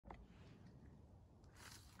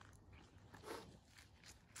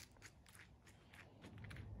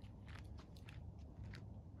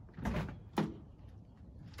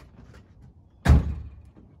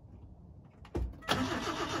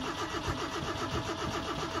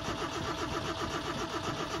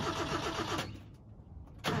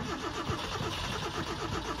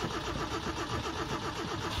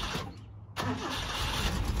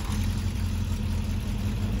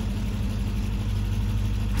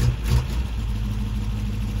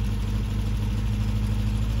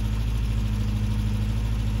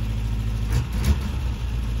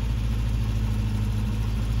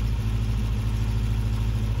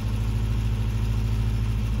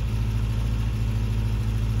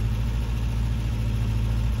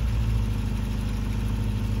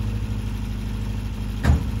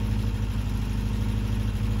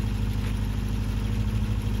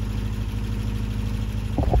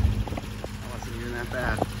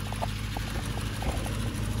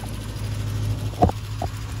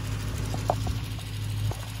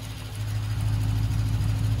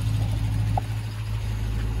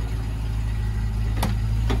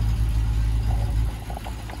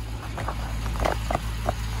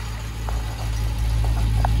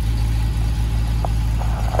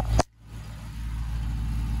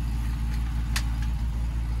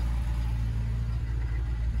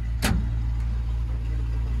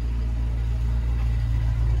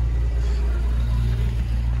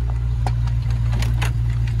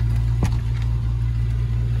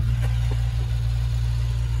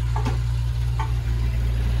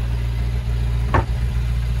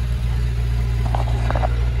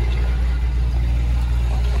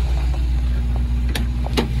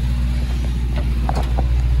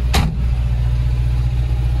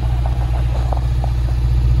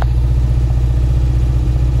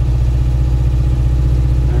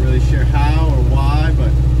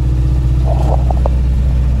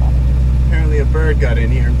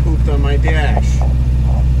slipped on my dash.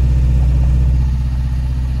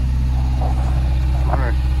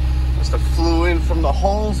 Or must have flew in from the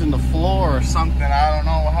holes in the floor or something. I don't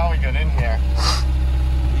know how he got in here.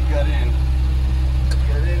 He got in.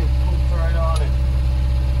 And pooped right on it.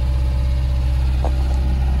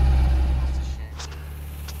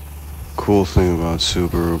 Cool thing about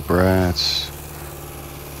Subaru Brats,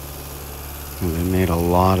 they made a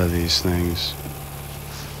lot of these things.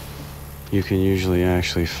 You can usually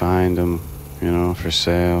actually find them, you know, for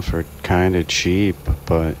sale for kind of cheap,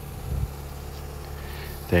 but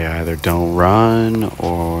they either don't run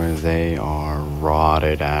or they are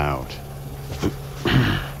rotted out.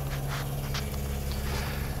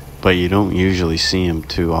 But you don't usually see them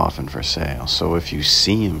too often for sale. So if you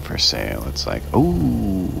see them for sale, it's like,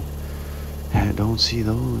 ooh, I don't see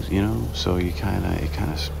those, you know. So it kind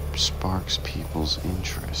of sparks people's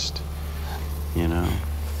interest, you know.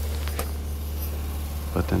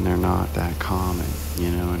 But then they're not that common,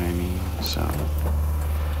 you know what I mean? So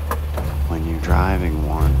when you're driving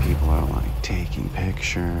one, people are like taking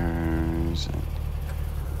pictures and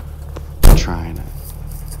trying to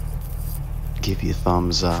give you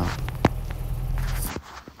thumbs up.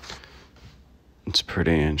 It's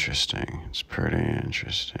pretty interesting.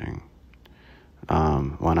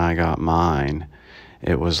 When I got mine,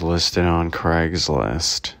 it was listed on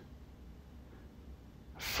Craigslist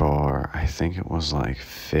for, I think it was like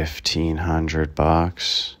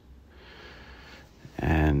 $1,500,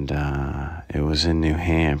 and it was in New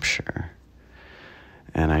Hampshire,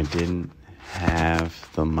 and I didn't have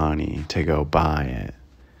the money to go buy it,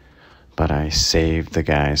 but I saved the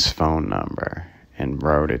guy's phone number and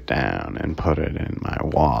wrote it down and put it in my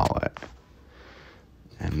wallet.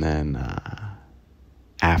 And then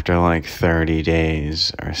after like 30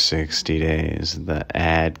 days or 60 days, the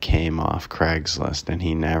ad came off Craigslist and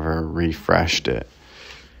he never refreshed it.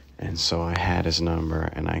 And so I had his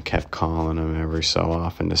number and I kept calling him every so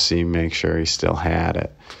often to make sure he still had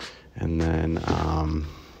it. And then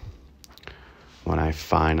when I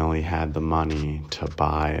finally had the money to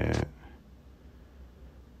buy it,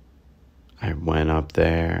 I went up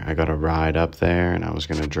there, I got a ride up there, and I was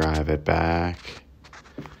going to drive it back.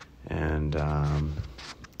 And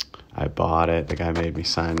I bought it. The guy made me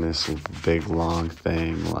sign this big, long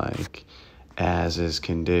thing, like, as his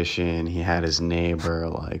condition. He had his neighbor,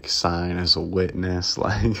 like, sign as a witness,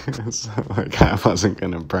 like, so, like I wasn't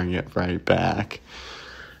going to bring it right back.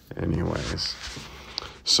 Anyways,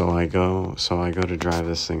 so I go to drive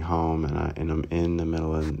this thing home, and I'm in the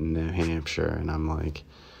middle of New Hampshire, and I'm, like,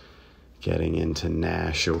 getting into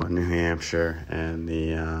Nashua, New Hampshire, and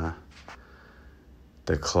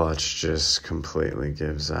the clutch just completely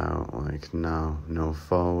gives out. Like, no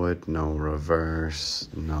forward, no reverse,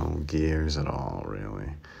 no gears at all,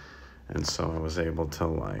 really. And so I was able to,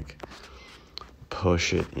 like,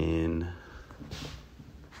 push it in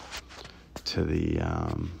to the,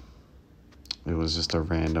 it was just a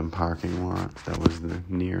random parking lot that was the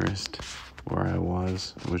nearest where I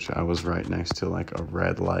was, which I was right next to, like, a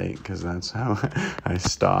red light, because that's how I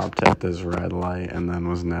stopped at this red light and then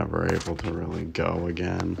was never able to really go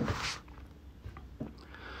again.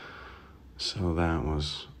 So that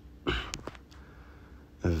was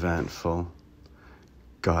eventful.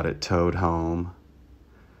 Got it towed home,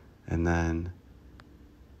 and then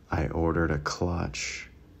I ordered a clutch.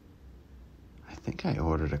 I think I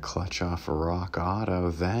ordered a clutch off of Rock Auto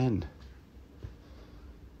then.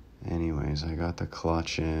 Anyways, I got the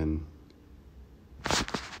clutch in.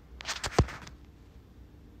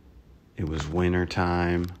 It was winter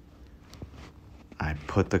time. I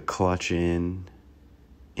put the clutch in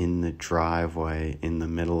the driveway in the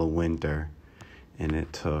middle of winter, and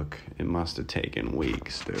it must have taken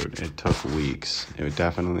weeks, dude. It took weeks. It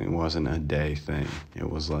definitely wasn't a day thing. It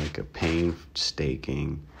was like a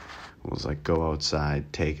painstaking. It was like go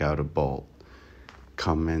outside, take out a bolt,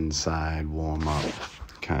 come inside, warm up,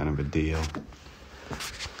 kind of a deal.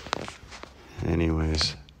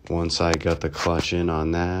 Anyways, once I got the clutch in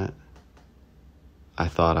on that, I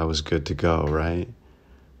thought I was good to go, right?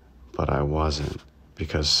 But I wasn't,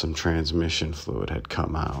 because some transmission fluid had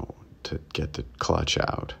come out to get the clutch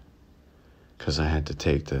out. Because I had to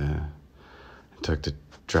took the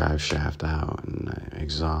drive shaft out and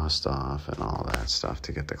exhaust off and all that stuff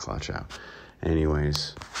to get the clutch out.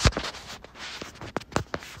 Anyways,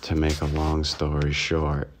 to make a long story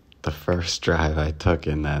short, the first drive I took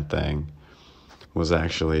in that thing was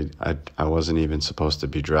actually, I wasn't even supposed to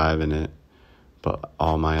be driving it, but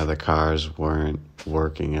all my other cars weren't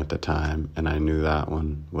working at the time, and I knew that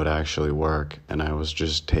one would actually work, and I was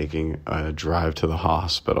just taking a drive to the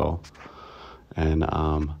hospital, and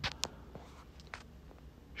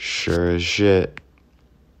sure as shit,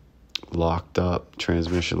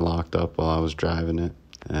 transmission locked up while I was driving it,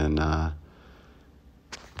 and the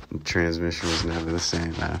transmission was never the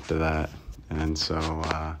same after that. And so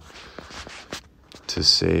to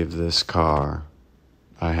save this car,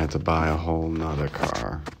 I had to buy a whole nother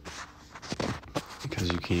car, because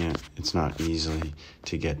it's not easy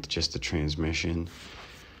to get just the transmission.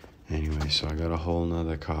 Anyway, so I got a whole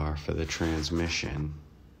nother car for the transmission,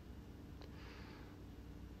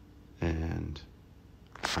 and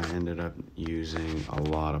I ended up using a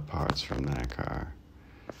lot of parts from that car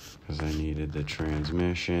because I needed the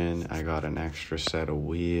transmission. I got an extra set of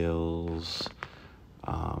wheels.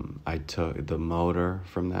 I took the motor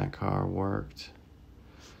from that car worked,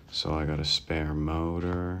 so I got a spare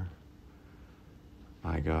motor.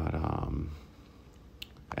 I got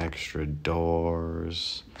extra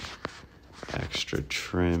doors, extra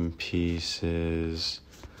trim pieces.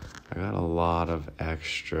 I got a lot of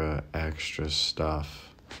extra stuff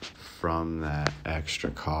from that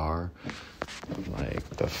extra car. Like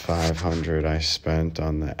the $500 I spent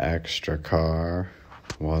on the extra car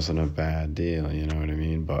wasn't a bad deal, you know what I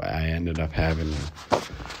mean? But I ended up having to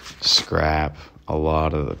scrap a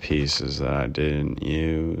lot of the pieces that I didn't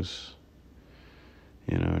use.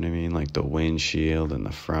 You know what I mean? Like the windshield and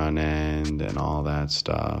the front end and all that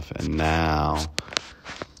stuff. And now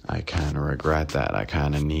I kind of regret that. I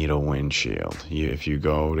kind of need a windshield. If you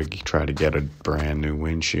go to try to get a brand new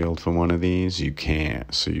windshield for one of these, you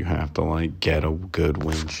can't. So you have to like get a good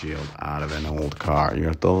windshield out of an old car. You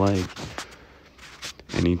have to like,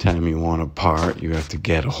 anytime you want a part, you have to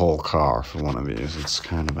get a whole car for one of these. It's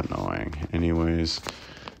kind of annoying. Anyways,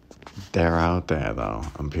 they're out there though,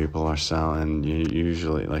 and people are selling.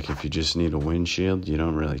 Usually, like if you just need a windshield, you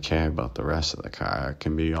don't really care about the rest of the car. It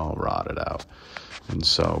can be all rotted out. And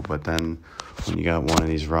so, but then when you got one of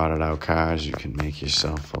these rotted out cars, you can make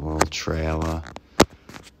yourself a little trailer.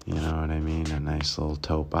 You know what I mean? A nice little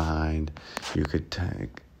tote behind. You could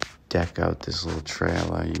deck out this little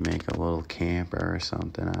trailer. You make a little camper or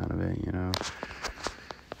something out of it, you know?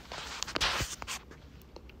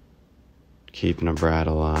 Keeping a brat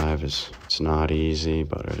alive it's not easy,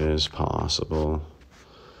 but it is possible.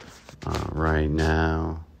 Right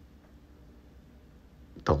now,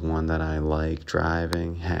 the one that I like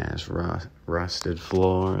driving has rusted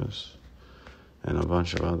floors, and a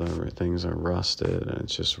bunch of other things are rusted, and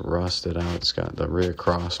it's just rusted out. It's got the rear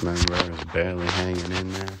cross member is barely hanging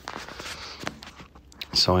in there.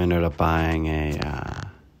 So I ended up buying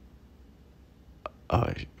a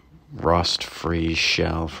rust-free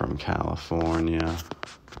shell from California,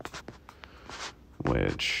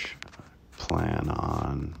 which I plan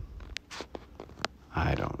on,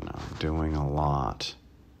 I don't know, doing a lot.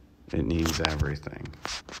 It needs everything,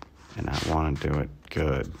 and I want to do it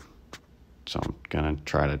good. So I'm going to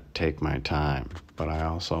try to take my time, but I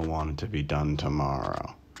also want it to be done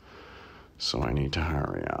tomorrow. So I need to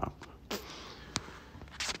hurry up.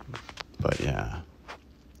 But yeah,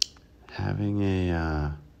 having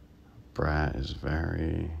a Brat is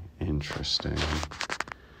very interesting.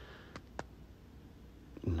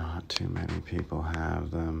 Not too many people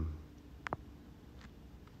have them,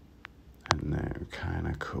 and they're kind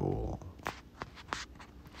of cool.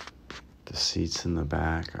 The seats in the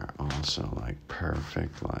back are also like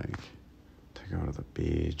perfect, like to go to the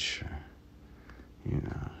beach or, you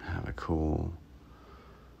know, have a cool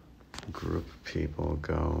group of people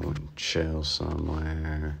go and chill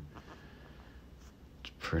somewhere.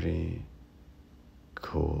 It's a pretty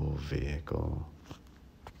cool vehicle.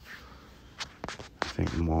 I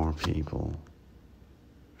think more people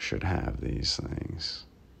should have these things.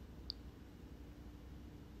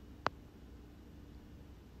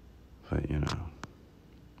 But, you know,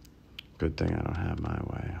 good thing I don't have my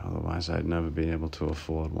way. Otherwise, I'd never be able to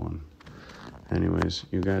afford one. Anyways,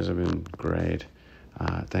 you guys have been great.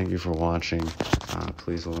 Thank you for watching.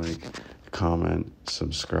 Please like, comment,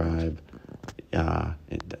 subscribe.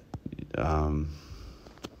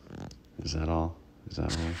 Is that all? Is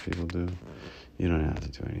that all people do? You don't have to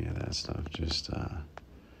do any of that stuff. Just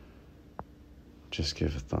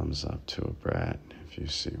give a thumbs up to a Brat if you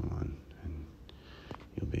see one, and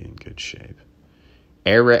you'll be in good shape.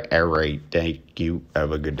 All right. Thank you.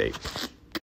 Have a good day.